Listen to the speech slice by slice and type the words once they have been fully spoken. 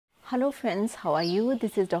Hello friends, how are you?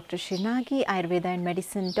 This is Dr. Nagi, Ayurveda and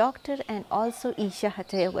Medicine doctor and also Isha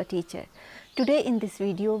Hatha Yoga teacher. Today in this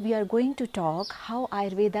video we are going to talk how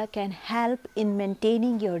Ayurveda can help in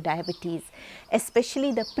maintaining your diabetes,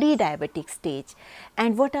 especially the pre-diabetic stage,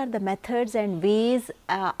 and what are the methods and ways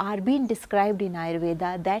are being described in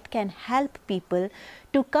Ayurveda that can help people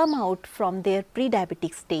to come out from their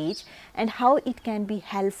pre-diabetic stage and how it can be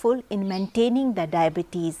helpful in maintaining the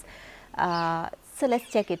diabetes. So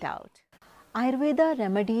let's check it out. Ayurveda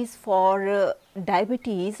remedies for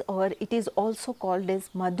diabetes, or it is also called as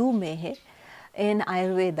Madhumeh in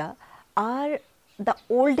Ayurveda, are the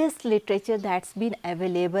oldest literature that's been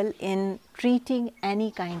available in treating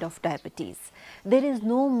any kind of diabetes. There is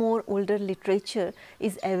no more older literature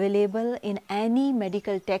is available in any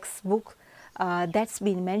medical textbook that's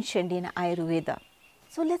been mentioned in Ayurveda.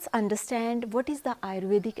 So let's understand what is the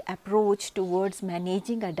Ayurvedic approach towards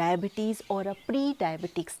managing a diabetes or a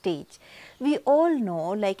pre-diabetic stage. We all know,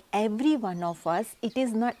 like every one of us,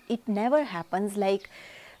 it never happens like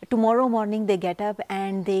tomorrow morning they get up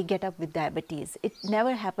and they get up with diabetes. It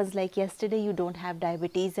never happens like yesterday you don't have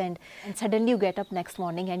diabetes and suddenly you get up next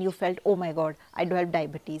morning and you felt, oh my God, I do have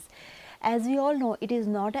diabetes. As we all know, it is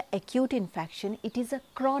not an acute infection, it is a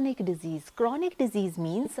chronic disease. Chronic disease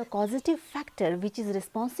means a causative factor which is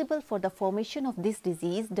responsible for the formation of this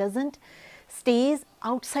disease stays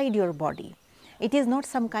outside your body. It is not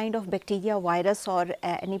some kind of bacteria, virus or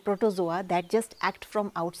any protozoa that just act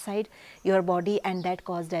from outside your body and that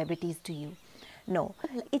cause diabetes to you. No,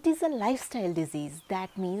 it is a lifestyle disease.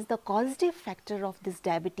 That means the causative factor of this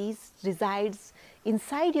diabetes resides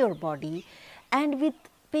inside your body, and with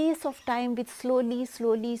pace of time, with slowly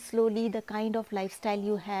the kind of lifestyle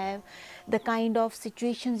you have, the kind of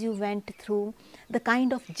situations you went through, the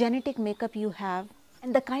kind of genetic makeup you have,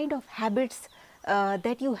 and the kind of habits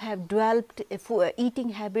that you have developed, eating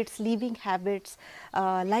habits, living habits,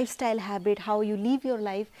 lifestyle habit, how you live your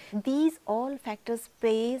life, these all factors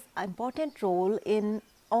plays an important role in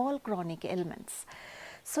all chronic ailments.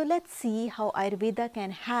 So let's see how Ayurveda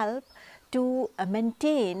can help to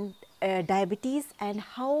maintain diabetes and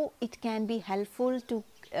how it can be helpful to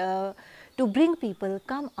bring people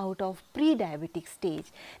come out of pre-diabetic stage.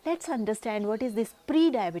 Let's understand what is this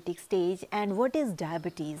pre-diabetic stage and what is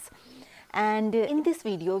diabetes. And in this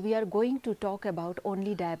video we are going to talk about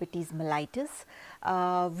only diabetes mellitus,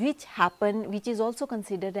 which is also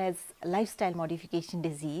considered as lifestyle modification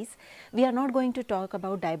disease. We are not going to talk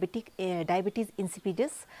about diabetes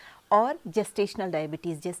insipidus or gestational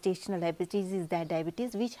diabetes. Gestational diabetes is that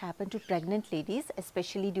diabetes which happen to pregnant ladies,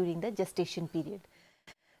 especially during the gestation period.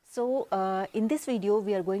 So in this video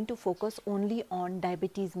we are going to focus only on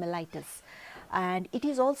diabetes mellitus, and it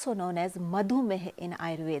is also known as Madhumeh in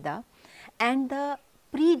Ayurveda. And the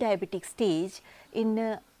pre-diabetic stage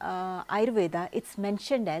in Ayurveda, it's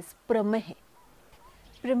mentioned as Prameh.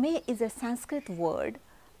 Prameh is a Sanskrit word,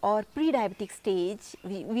 or pre-diabetic stage.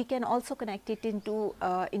 We can also connect it into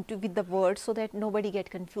with the word so that nobody get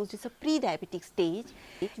confused. It's a pre-diabetic stage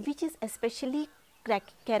which is especially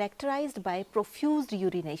characterized by profuse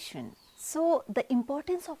urination. So the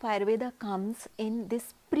importance of Ayurveda comes in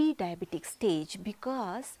this pre-diabetic stage,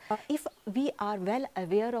 because if we are well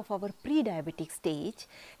aware of our pre-diabetic stage,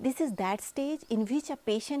 this is that stage in which a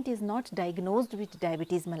patient is not diagnosed with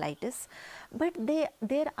diabetes mellitus, but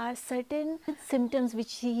there are certain symptoms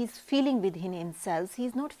which he is feeling within himself. He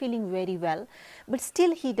is not feeling very well, but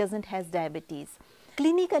still he doesn't have diabetes.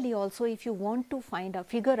 Clinically also, if you want to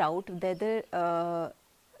figure out whether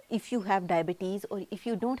if you have diabetes or if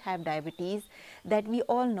you don't have diabetes, that we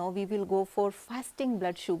all know, we will go for fasting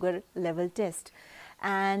blood sugar level test,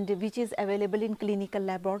 and which is available in clinical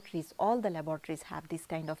laboratories. All the laboratories have this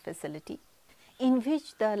kind of facility, in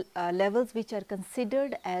which the levels which are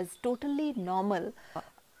considered as totally normal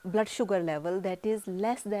blood sugar level, that is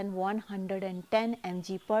less than 110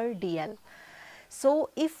 mg per dl. So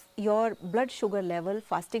if your blood sugar level,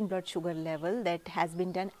 fasting blood sugar level, that has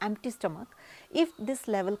been done empty stomach, if this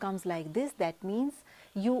level comes like this, that means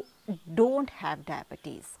you don't have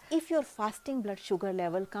diabetes. If your fasting blood sugar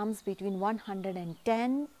level comes between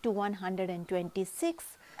 110 to 126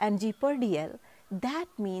 mg per dl, that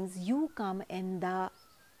means you come in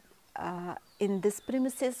this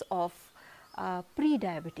premises of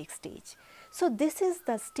pre-diabetic stage. So this is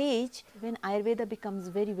the stage when Ayurveda becomes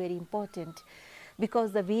very important,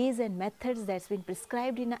 because the ways and methods that's been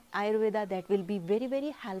prescribed in Ayurveda, that will be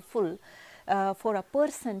very helpful for a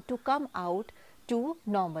person to come out to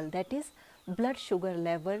normal, that is blood sugar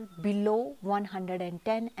level below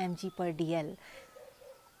 110 mg per dl.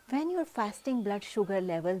 When your fasting blood sugar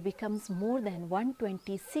level becomes more than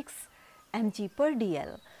 126 mg per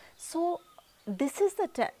dl, So this is the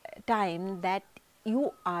time that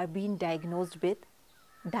you are being diagnosed with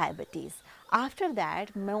diabetes. After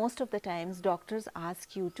that, most of the times doctors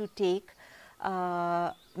ask you to take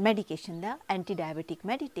medication, the anti-diabetic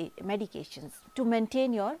medications to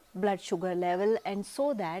maintain your blood sugar level, and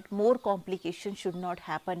so that more complications should not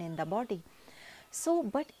happen in the body. So,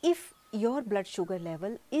 but if your blood sugar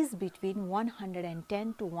level is between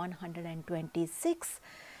 110 to 126,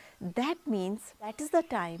 that means that is the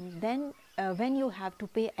time then when you have to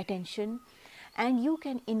pay attention, and you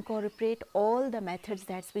can incorporate all the methods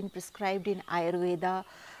that's been prescribed in Ayurveda,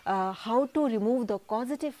 how to remove the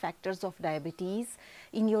causative factors of diabetes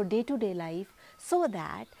in your day-to-day life, so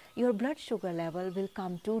that your blood sugar level will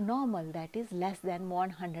come to normal, that is less than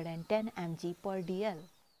 110 mg per dl.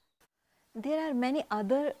 There are many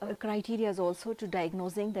other criteria also to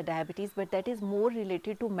diagnosing the diabetes, but that is more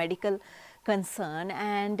related to medical concern,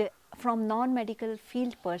 and from non-medical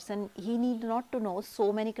field person, he need not to know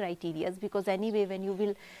so many criteria, because anyway when you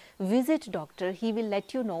will visit doctor, he will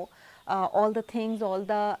let you know all the things, all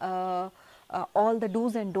the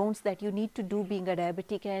do's and don'ts that you need to do being a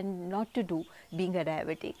diabetic and not to do being a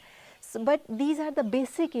diabetic. So, but these are the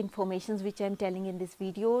basic informations which I am telling in this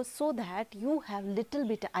video, so that you have little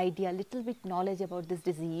bit idea, little bit knowledge about this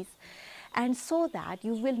disease, and so that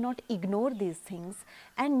you will not ignore these things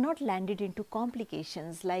and not land it into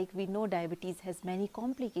complications. Like we know diabetes has many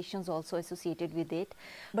complications also associated with it,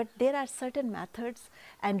 but there are certain methods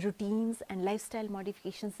and routines and lifestyle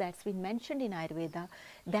modifications that's been mentioned in Ayurveda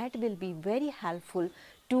that will be very helpful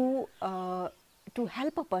to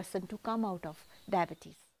help a person to come out of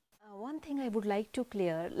diabetes. One thing I would like to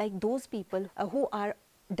clear, like those people who are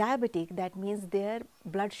diabetic, that means their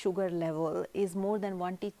blood sugar level is more than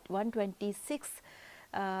 126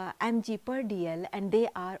 mg per dl, and they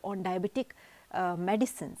are on diabetic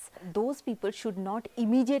medicines. Those people should not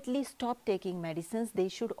immediately stop taking medicines. They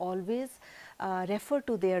should always refer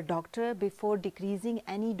to their doctor before decreasing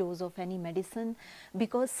any dose of any medicine,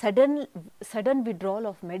 because sudden withdrawal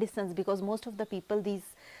of medicines, because most of the people,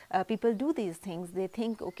 people do these things. They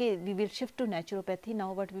think, okay, we will shift to naturopathy.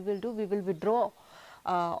 Now what we will do, we will withdraw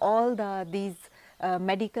all these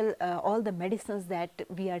medical all the medicines that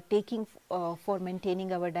we are taking for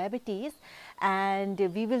maintaining our diabetes, and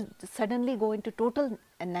we will suddenly go into total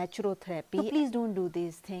naturotherapy. So please don't do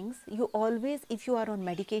these things. You always, if you are on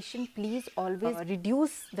medication, please always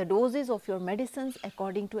reduce the doses of your medicines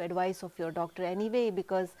according to advice of your doctor anyway,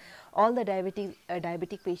 because all the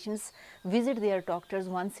diabetic patients visit their doctors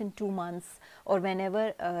once in 2 months, or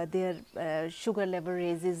whenever their sugar level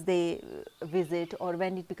raises, they visit, or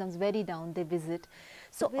when it becomes very down, they visit.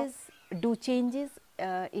 So always do changes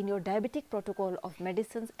in your diabetic protocol of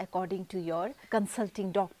medicines according to your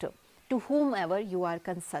consulting doctor, to whomever you are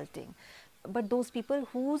consulting. But those people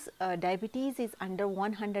whose diabetes is under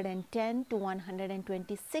 110 to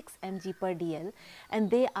 126 mg per dl, and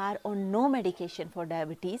they are on no medication for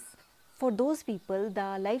diabetes, for those people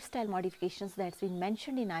the lifestyle modifications that's been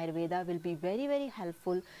mentioned in Ayurveda will be very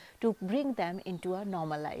helpful to bring them into a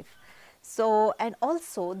normal life. So, and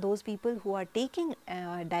also those people who are taking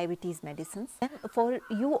diabetes medicines, for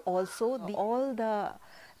you also all the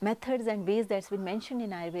methods and ways that's been mentioned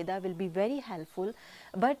in Ayurveda will be very helpful,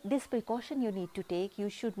 but this precaution you need to take. You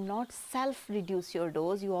should not self reduce your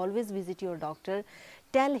dose. You always visit your doctor,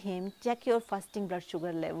 tell him, check your fasting blood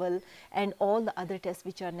sugar level and all the other tests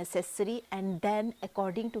which are necessary, and then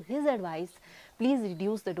according to his advice, please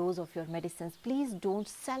reduce the dose of your medicines. Please don't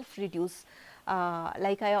self reduce.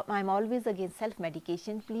 Like I'm always against self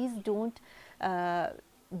medication. Please don't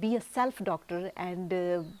be a self doctor and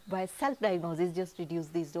by self diagnosis just reduce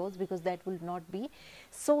these doses, because that will not be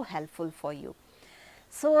so helpful for you.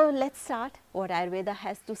 So let's start what Ayurveda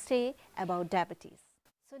has to say about diabetes.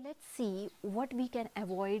 So let's see what we can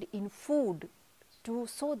avoid in food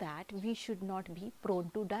so that we should not be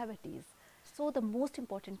prone to diabetes. So the most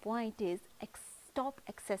important point is stop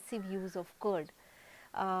excessive use of curd.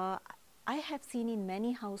 I have seen in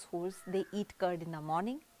many households they eat curd in the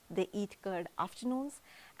morning, they eat curd afternoons,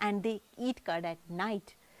 and they eat curd at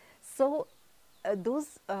night. So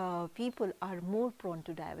those people are more prone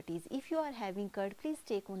to diabetes. If you are having curd, please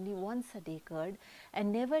take only once a day curd,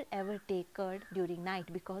 and never ever take curd during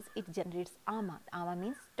night, because it generates ama. Ama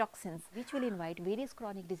means toxins, which will invite various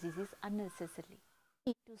chronic diseases unnecessarily.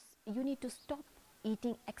 You need to stop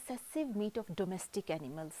eating excessive meat of domestic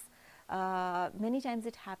animals. Many times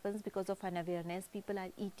it happens because of unawareness. People are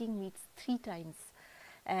eating meats 3 times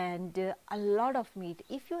and a lot of meat.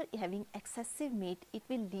 If you are having excessive meat, it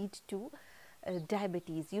will lead to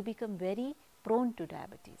diabetes. You become very prone to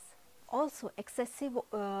diabetes. Also, excessive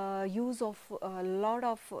use of a lot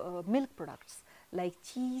of milk products like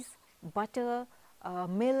cheese, butter,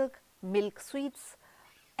 milk sweets,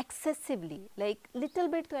 excessively, like little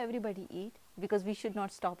bit to everybody eat, because we should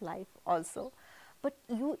not stop life also. But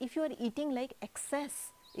if you are eating like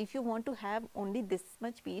excess, if you want to have only this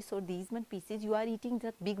much piece or these much pieces, you are eating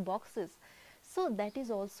the big boxes. So that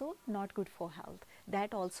is also not good for health.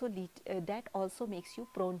 That also makes you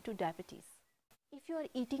prone to diabetes. If you are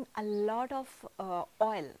eating a lot of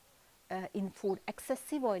oil in food,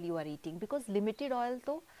 excessive oil you are eating, because limited oil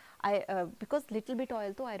though, because little bit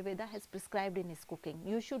oil though Ayurveda has prescribed in his cooking,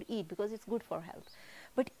 you should eat because it's good for health.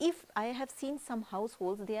 But if I have seen some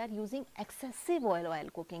households, they are using excessive oil while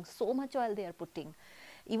cooking, so much oil they are putting,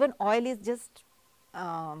 even oil is just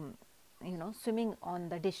swimming on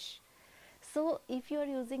the dish. So if you are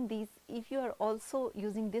using these, if you are also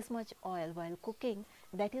using this much oil while cooking,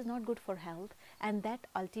 that is not good for health, and that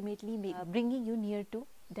ultimately bringing you near to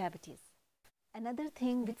diabetes. Another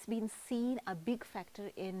thing which has been seen a big factor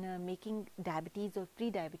in making diabetes or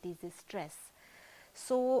pre-diabetes is stress.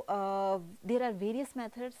 So there are various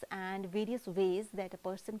methods and various ways that a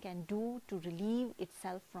person can do to relieve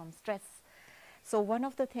itself from stress. So one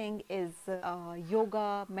of the thing is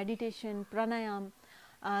yoga, meditation, pranayam.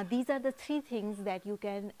 These are the three things that you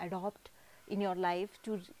can adopt in your life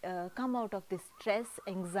to come out of this stress,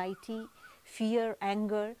 anxiety, fear,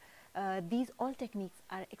 anger. These all techniques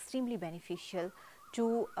are extremely beneficial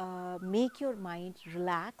to make your mind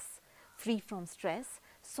relax, free from stress,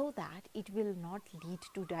 so that it will not lead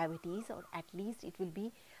to diabetes, or at least it will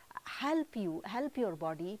be help your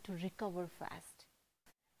body to recover fast.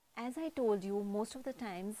 As I told you, most of the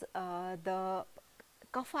times the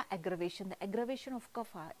aggravation of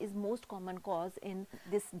kapha is most common cause in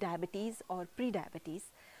this diabetes or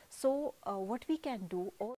pre-diabetes. So what we can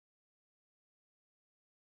do, or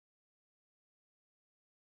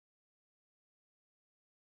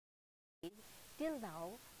till now,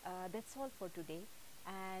 that's all for today.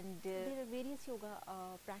 And there are various yoga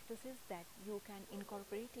practices that you can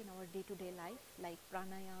incorporate in our day-to-day life, like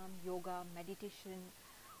pranayam, yoga, meditation,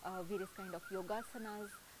 various kind of yogasanas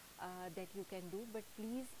that you can do. But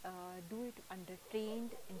please do it under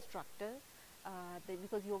trained instructor,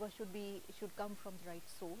 because yoga should come from the right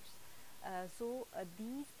source. So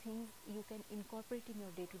these things you can incorporate in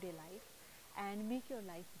your day-to-day life and make your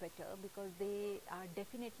life better, because they are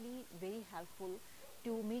definitely very helpful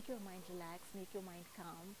to make your mind relax, make your mind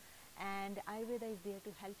calm. And Ayurveda is there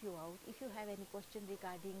to help you out. If you have any question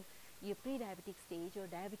regarding your pre-diabetic stage or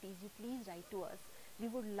diabetes, you please write to us. We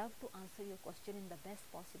would love to answer your question in the best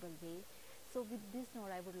possible way. So with this note,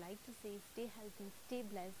 I would like to say, stay healthy, stay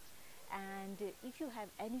blessed. And if you have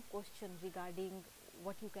any question regarding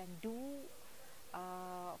what you can do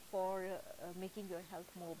for making your health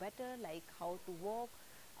more better, like how to walk,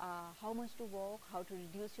 how much to walk, how to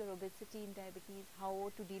reduce your obesity in diabetes,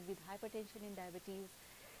 how to deal with hypertension in diabetes,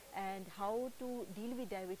 and how to deal with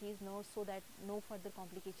diabetes so that no further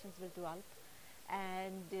complications will develop.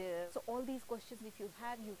 And so all these questions, if you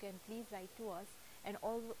have, you can please write to us. And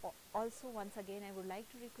also once again, I would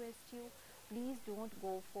like to request you, please don't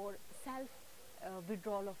go for self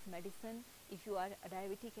withdrawal of medicine. If you are a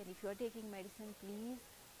diabetic and if you are taking medicine, please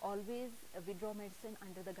always withdraw medicine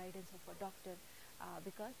under the guidance of a doctor,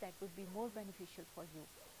 because that would be more beneficial for you.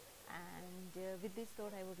 And with this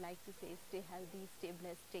note, I would like to say, stay healthy, stay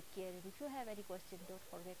blessed, take care. And if you have any question, don't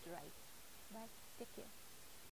forget to write. Bye. Take care.